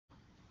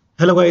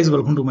Hello guys,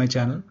 welcome to my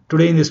channel.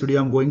 Today in this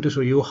video I'm going to show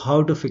you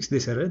how to fix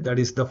this error, that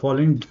is the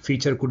following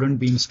feature couldn't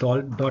be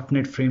installed.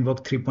 .NET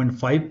Framework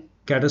 3.5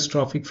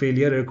 catastrophic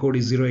failure, error code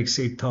is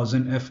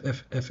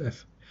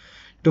 0x8000FFFF.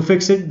 To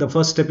fix it, the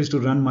first step is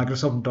to run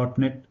Microsoft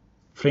 .NET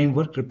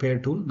Framework repair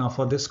tool. Now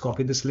for this,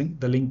 copy this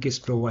link. The link is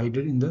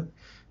provided in the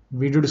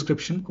video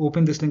description.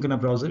 Open this link in a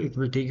browser. It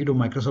will take you to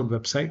Microsoft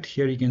website.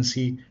 Here you can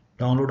see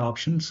download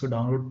option. So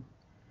download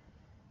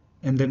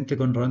and then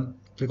click on run.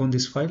 Click on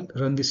this file,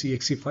 run this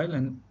exe file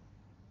and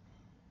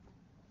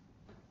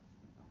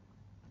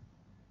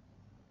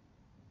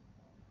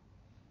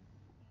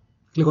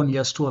click on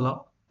yes to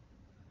allow,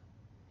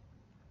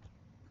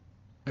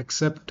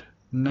 accept,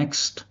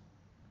 next,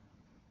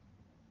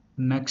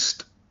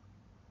 next,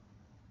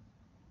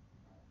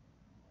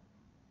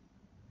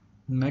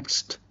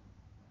 next,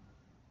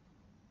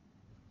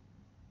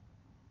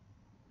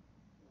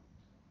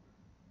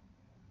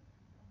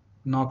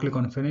 now click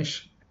on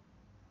finish.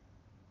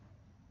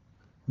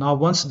 Now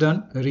once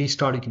done,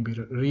 restart your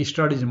computer.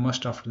 Restart is a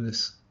must after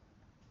this.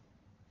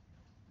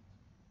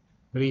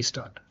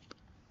 Restart.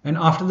 And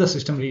after the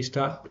system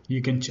restart,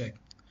 you can check.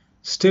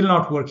 Still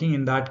not working,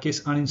 in that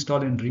case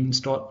uninstall and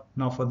reinstall.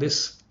 Now for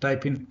this,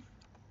 type in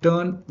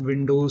turn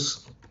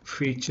Windows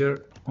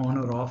feature on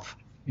or off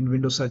in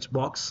Windows search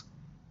box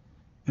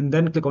and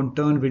then click on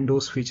turn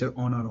Windows feature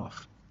on or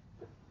off.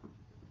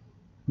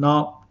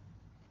 Now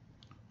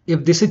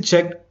if this is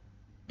checked,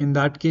 in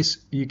that case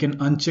you can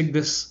uncheck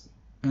this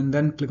and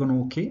then click on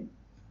OK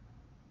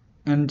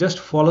and just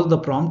follow the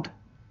prompt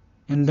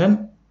and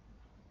then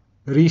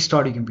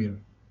restart your computer.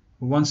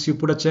 Once you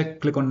put a check,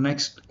 click on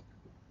next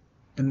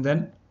and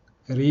then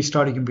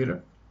restart your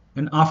computer.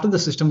 And after the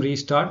system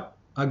restart,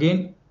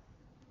 again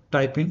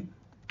type in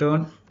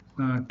turn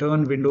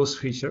Windows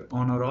feature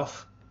on or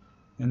off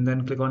and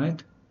then click on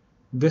it.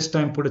 This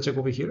time put a check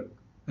over here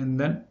and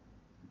then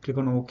click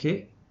on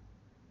OK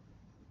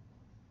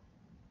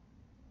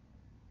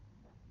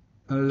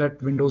and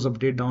let Windows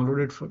Update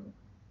download it.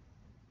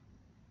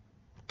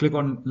 Click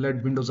on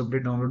let Windows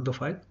Update download the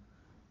file.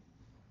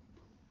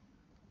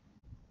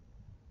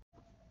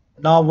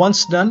 Now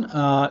once done,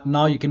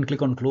 now you can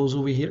click on close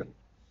over here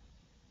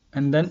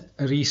and then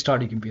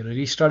restart your computer.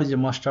 Restart is a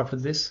must after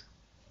this,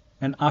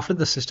 and after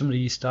the system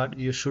restart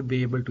you should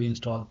be able to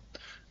install.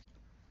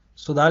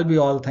 So that'll be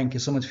all. Thank you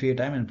so much for your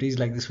time and please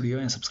like this video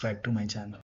and subscribe to my channel.